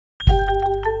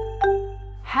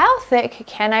how thick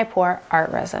can I pour art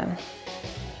resin?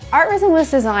 Art resin was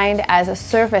designed as a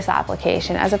surface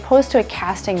application as opposed to a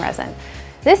casting resin.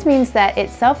 This means that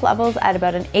it self-levels at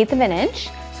about 1/8 of an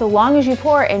inch. So long as you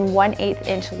pour in 1/8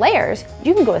 inch layers,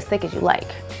 you can go as thick as you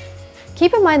like.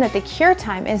 Keep in mind that the cure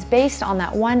time is based on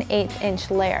that 1/8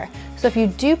 inch layer. So if you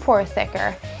do pour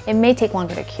thicker, it may take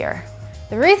longer to cure.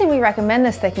 The reason we recommend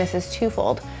this thickness is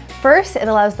twofold. First, it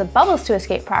allows the bubbles to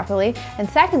escape properly, and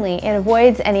secondly, it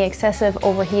avoids any excessive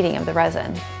overheating of the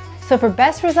resin. So for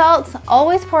best results,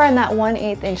 always pour in that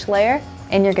 1/8 inch layer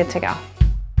and you're good to go.